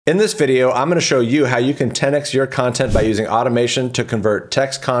In this video, I'm going to show you how you can 10x your content by using automation to convert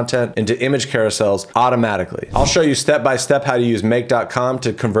text content into image carousels automatically. I'll show you step by step how to use make.com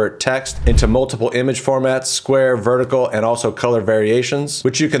to convert text into multiple image formats, square, vertical, and also color variations,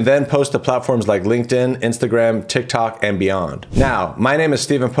 which you can then post to platforms like LinkedIn, Instagram, TikTok, and beyond. Now, my name is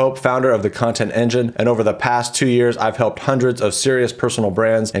Stephen Pope, founder of The Content Engine, and over the past 2 years, I've helped hundreds of serious personal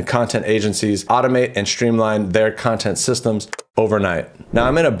brands and content agencies automate and streamline their content systems overnight. Now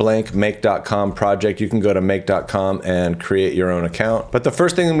I'm in a blank make.com project. You can go to make.com and create your own account. But the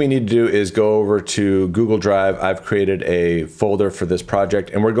first thing we need to do is go over to Google Drive. I've created a folder for this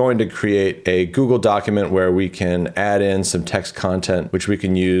project, and we're going to create a Google document where we can add in some text content, which we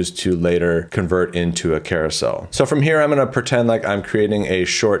can use to later convert into a carousel. So from here, I'm going to pretend like I'm creating a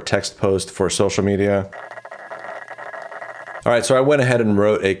short text post for social media. All right, so I went ahead and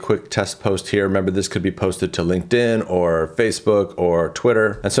wrote a quick test post here. Remember, this could be posted to LinkedIn or Facebook or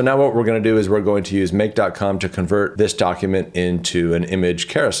Twitter. And so now what we're going to do is we're going to use make.com to convert this document into an image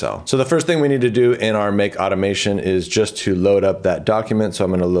carousel. So the first thing we need to do in our make automation is just to load up that document. So I'm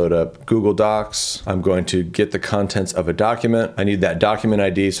going to load up Google Docs. I'm going to get the contents of a document. I need that document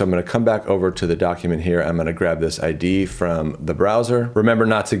ID. So I'm going to come back over to the document here. I'm going to grab this ID from the browser. Remember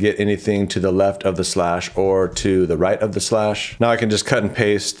not to get anything to the left of the slash or to the right of the slash. Now I can just cut and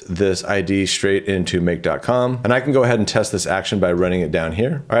paste this ID straight into make.com, and I can go ahead and test this action by running it down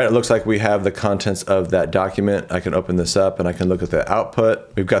here. All right, it looks like we have the contents of that document. I can open this up and I can look at the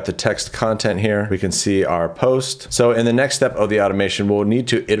output. We've got the text content here. We can see our post. So in the next step of the automation, we'll need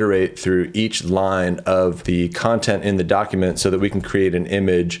to iterate through each line of the content in the document so that we can create an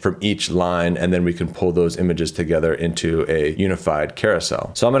image from each line, and then we can pull those images together into a unified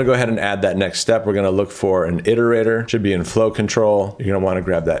carousel. So I'm going to go ahead and add that next step. We're going to look for an iterator. It should be in flow control. You're going to want to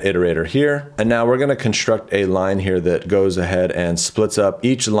grab that iterator here. And now we're going to construct a line here that goes ahead and splits up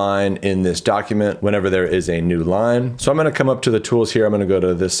each line in this document whenever there is a new line. So I'm going to come up to the tools here. I'm going to go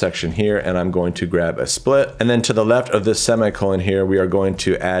to this section here, and I'm going to grab a split. And then to the left of this semicolon here, we are going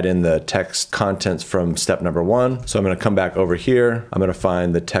to add in the text contents from step number 1. So I'm going to come back over here. I'm going to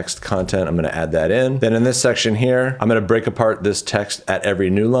find the text content. I'm going to add that in. Then in this section here, I'm going to break apart this text at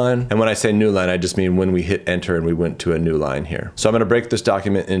every new line. And when I say new line, I just mean when we hit enter and we went to a new line here. So I'm going to break this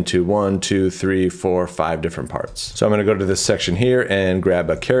document into 1, 2, 3, 4, 5 different parts. So I'm going to go to this section here and grab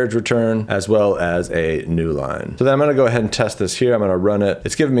a carriage return as well as a new line. So then I'm going to go ahead and test this here. I'm going to run it.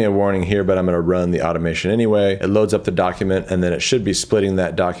 It's giving me a warning here, but I'm going to run the automation anyway. It loads up the document, and then it should be splitting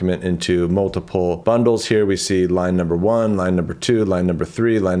that document into multiple bundles. Here we see line number 1, line number 2, line number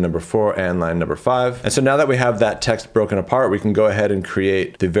 3, line number 4, and line number 5. And so now that we have that text broken apart, we can go ahead and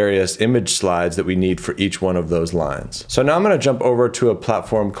create the various image slides that we need for each one of those lines. So now I'm going to jump over to a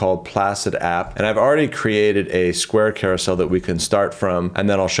platform called Placid App, and I've already created a square carousel that we can start from, and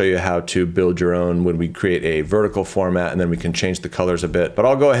then I'll show you how to build your own when we create a vertical format, and then we can change the colors a bit. But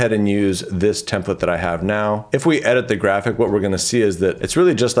I'll go ahead and use this template that I have now. If we edit the graphic, what we're going to see is that it's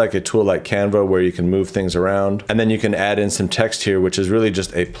really just like a tool like Canva where you can move things around, and then you can add in some text here, which is really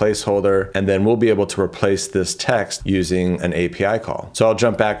just a placeholder, and then we'll be able to replace this text using an API call. So I'll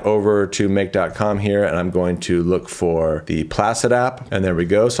jump back over to make.com here, and I'm going to look for the Placid app, and there we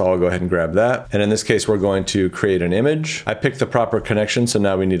go. So I'll go ahead and grab that. And in this case, we're going to create an image. I picked the proper connection, so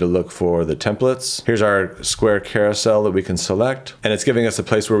now we need to look for the templates. Here's our square carousel that we can select, and it's giving us a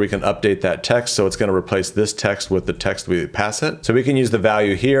place where we can update that text. So it's going to replace this text with the text we pass it. So we can use the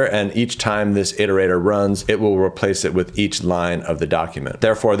value here, and each time this iterator runs, it will replace it with each line of the document.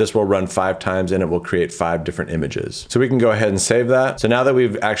 Therefore, this will run 5 times, and it will create 5 different images. So we can go ahead and save that. So now that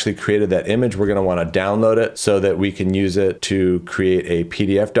we've actually created that image, we're going to want to download it so that we can use it to create a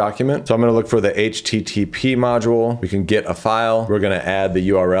PDF document. So I'm going to look for the HTTP module. We can get a file. We're going to add the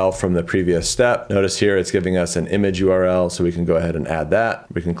URL from the previous step. Notice here it's giving us an image URL, so we can go ahead and add that.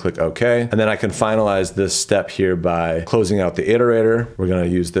 We can click OK. And then I can finalize this step here by closing out the iterator. We're going to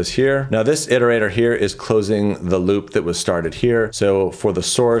use this here. Now this iterator here is closing the loop that was started here. So for the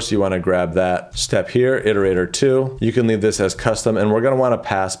source, you want to grab that step here, iterator 2. You can leave this as custom, and we're going to want to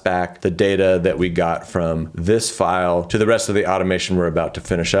pass back the data that we got from this file to the rest of the automation we're about to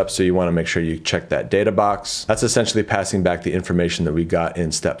finish up. So you want to make sure you check that data box. That's essentially passing back the information that we got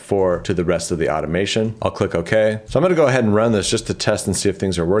in step 4 to the rest of the automation. I'll click OK. So I'm going to go ahead and run this just to test and see if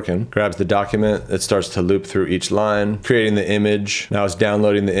things are working. Grabs the document. It starts to loop through each line, creating the image. Now it's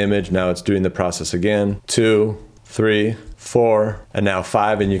downloading the image. Now it's doing the process again. 2, 3, 4, and now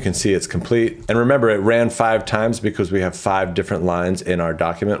 5, and you can see it's complete. And remember, it ran 5 times because we have 5 different lines in our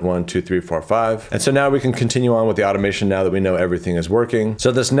document, 1, 2, 3, 4, 5. And so now we can continue on with the automation now that we know everything is working.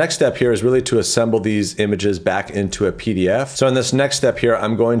 So this next step here is really to assemble these images back into a PDF. So in this next step here,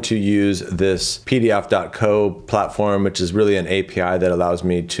 I'm going to use this pdf.co platform, which is really an API that allows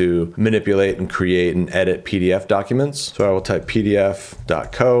me to manipulate and create and edit PDF documents. So I will type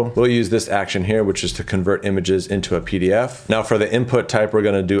pdf.co. We'll use this action here, which is to convert images into a PDF. Now for the input type, we're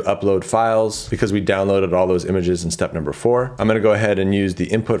going to do upload files because we downloaded all those images in step number 4. I'm going to go ahead and use the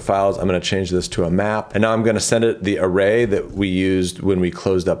input files. I'm going to change this to a map. And now I'm going to send it the array that we used when we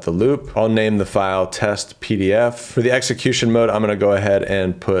closed up the loop. I'll name the file test PDF. For the execution mode, I'm going to go ahead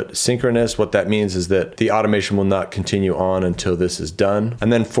and put synchronous. What that means is that the automation will not continue on until this is done.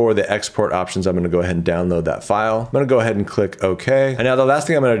 And then for the export options, I'm going to go ahead and download that file. I'm going to go ahead and click OK. And now the last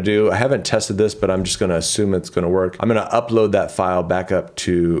thing I'm going to do, I haven't tested this, but I'm just going to assume it's going to work. I'm going to upload that file back up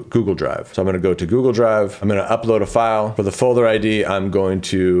to Google Drive. So I'm going to go to Google Drive. I'm going to upload a file. For the folder ID, I'm going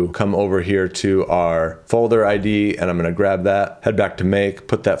to come over here to our folder ID, and I'm going to grab that, head back to Make,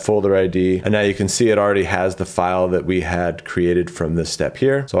 put that folder ID, and now you can see it already has the file that we had created from this step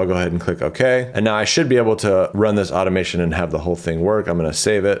here. So I'll go ahead and click OK. And now I should be able to run this automation and have the whole thing work. I'm going to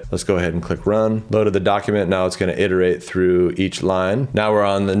save it. Let's go ahead and click Run. Loaded the document. Now it's going to iterate through each line. Now we're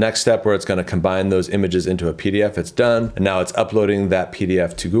on the next step where it's going to combine those images into a PDF. It's done. And now it's uploading that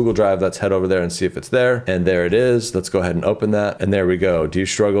PDF to Google Drive. Let's head over there and see if it's there. And there it is. Let's go ahead and open that. And there we go. Do you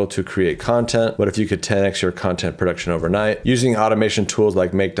struggle to create content? What if you could 10x your content production overnight? Using automation tools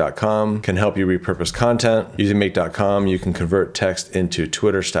like make.com can help you repurpose content. Using make.com, you can convert text into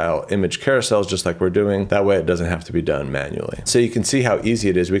Twitter style image carousels just like we're doing. That way it doesn't have to be done manually. So you can see how easy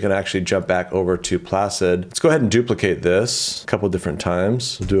it is. We can actually jump back over to Placid. Let's go ahead and duplicate this a couple different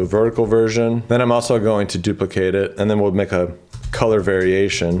times. We'll do a vertical version. Then I'm also going to duplicate it, and then we'll make a color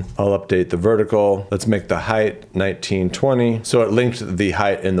variation. I'll update the vertical. Let's make the height 1920. So it linked the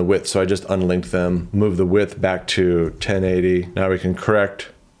height and the width. So I just unlinked them, move the width back to 1080. Now we can correct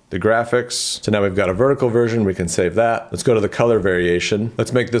the graphics. So now we've got a vertical version. We can save that. Let's go to the color variation.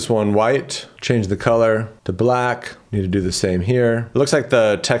 Let's make this one white. Change the color to black. Need to do the same here. It looks like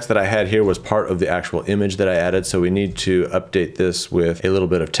the text that I had here was part of the actual image that I added, so we need to update this with a little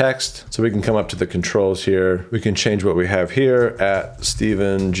bit of text. So we can come up to the controls here. We can change what we have here at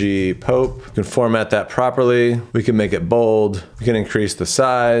Stephen G. Pope. We can format that properly. We can make it bold. We can increase the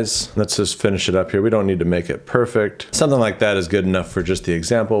size. Let's just finish it up here. We don't need to make it perfect. Something like that is good enough for just the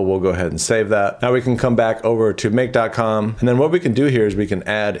example. We'll go ahead and save that. Now we can come back over to make.com, and then what we can do here is we can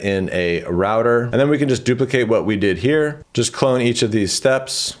add in a router, and then we can just duplicate what we did here. Just clone each of these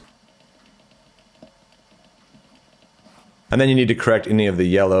steps. And then you need to correct any of the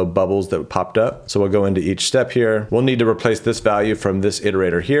yellow bubbles that popped up. So we'll go into each step here. We'll need to replace this value from this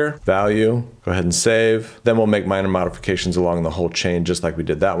iterator here. Value, go ahead and save. Then we'll make minor modifications along the whole chain just like we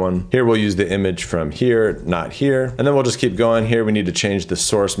did that one. Here we'll use the image from here, not here. And then we'll just keep going here. We need to change the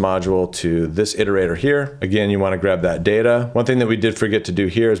source module to this iterator here. Again, you want to grab that data. One thing that we did forget to do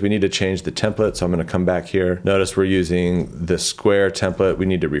here is we need to change the template. So I'm going to come back here. Notice we're using the square template. We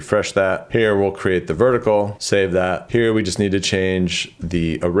need to refresh that. Here we'll create the vertical, save that. Here we just need to change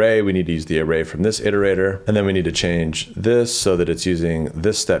the array. We need to use the array from this iterator. And then we need to change this so that it's using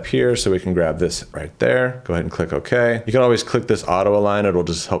this step here. So we can grab this right there. Go ahead and click OK. You can always click this auto align. It'll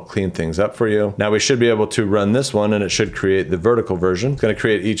just help clean things up for you. Now we should be able to run this one, and it should create the vertical version. It's going to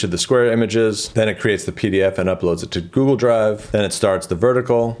create each of the square images. Then it creates the PDF and uploads it to Google Drive. Then it starts the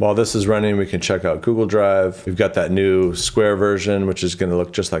vertical. While this is running, we can check out Google Drive. We've got that new square version, which is going to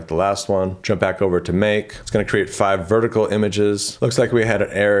look just like the last one. Jump back over to Make. It's going to create 5 vertical images. Looks like we had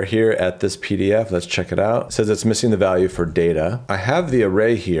an error here at this PDF. Let's check it out. It says it's missing the value for data. I have the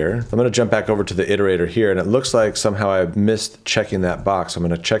array here. I'm going to jump back over to the iterator here, and it looks like somehow I missed checking that box. I'm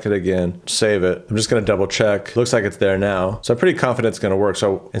going to check it again, save it. I'm just going to double check. Looks like it's there now. So I'm pretty confident it's going to work.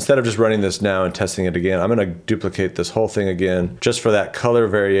 So instead of just running this now and testing it again, I'm going to duplicate this whole thing again just for that color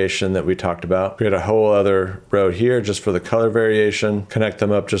variation that we talked about. Create a whole other row here just for the color variation. Connect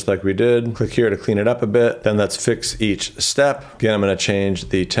them up just like we did. Click here to clean it up a bit. Then let's fix each step. Again, I'm going to change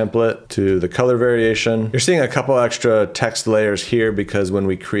the template to the color variation. You're seeing a couple extra text layers here because when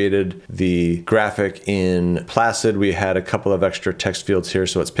we created the graphic in Placid, we had a couple of extra text fields here,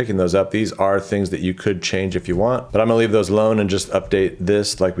 so it's picking those up. These are things that you could change if you want, but I'm gonna leave those alone and just update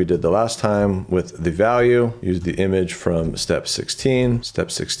this like we did the last time with the value. Use the image from step 16.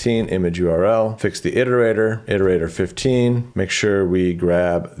 Step 16, image URL. Fix the iterator, iterator 15. Make sure we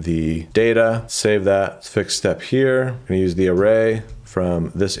grab the data, save that. Fix step here. I'm gonna use the array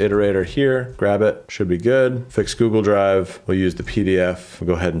from this iterator here, grab it, should be good. Fix Google Drive, we'll use the PDF. We'll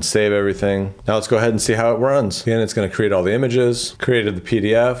go ahead and save everything. Now let's go ahead and see how it runs. Again, it's gonna create all the images, created the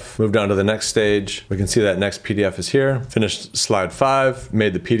PDF, moved on to the next stage. We can see that next PDF is here. Finished slide 5,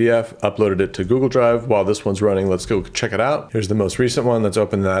 made the PDF, uploaded it to Google Drive. While this one's running, let's go check it out. Here's the most recent one. Let's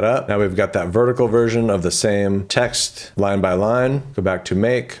open that up. Now we've got that vertical version of the same text line by line. Go back to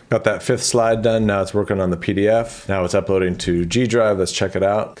make. Got that 5th slide done. Now it's working on the PDF. Now it's uploading to G Drive. Let's check it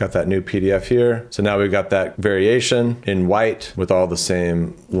out. Got that new PDF here. So now we've got that variation in white with all the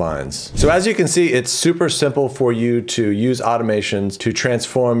same lines. So as you can see, it's super simple for you to use automations to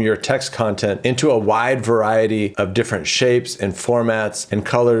transform your text content into a wide variety of different shapes and formats and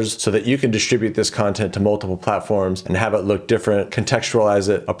colors so that you can distribute this content to multiple platforms and have it look different, contextualize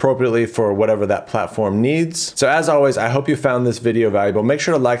it appropriately for whatever that platform needs. So as always, I hope you found this video valuable. Make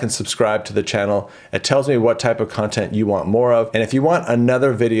sure to like and subscribe to the channel. It tells me what type of content you want more of. And if you want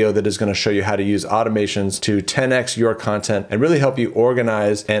another video that is going to show you how to use automations to 10x your content and really help you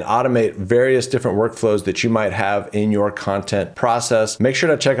organize and automate various different workflows that you might have in your content process, make sure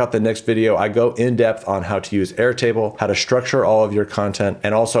to check out the next video. I go in depth on how to use Airtable, how to structure all of your content,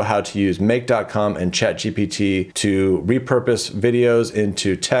 and also how to use make.com and ChatGPT to repurpose videos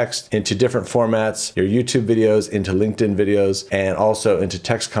into text, into different formats, your YouTube videos into LinkedIn videos, and also into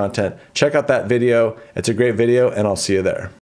text content. Check out that video. It's a great video, and I'll see you there.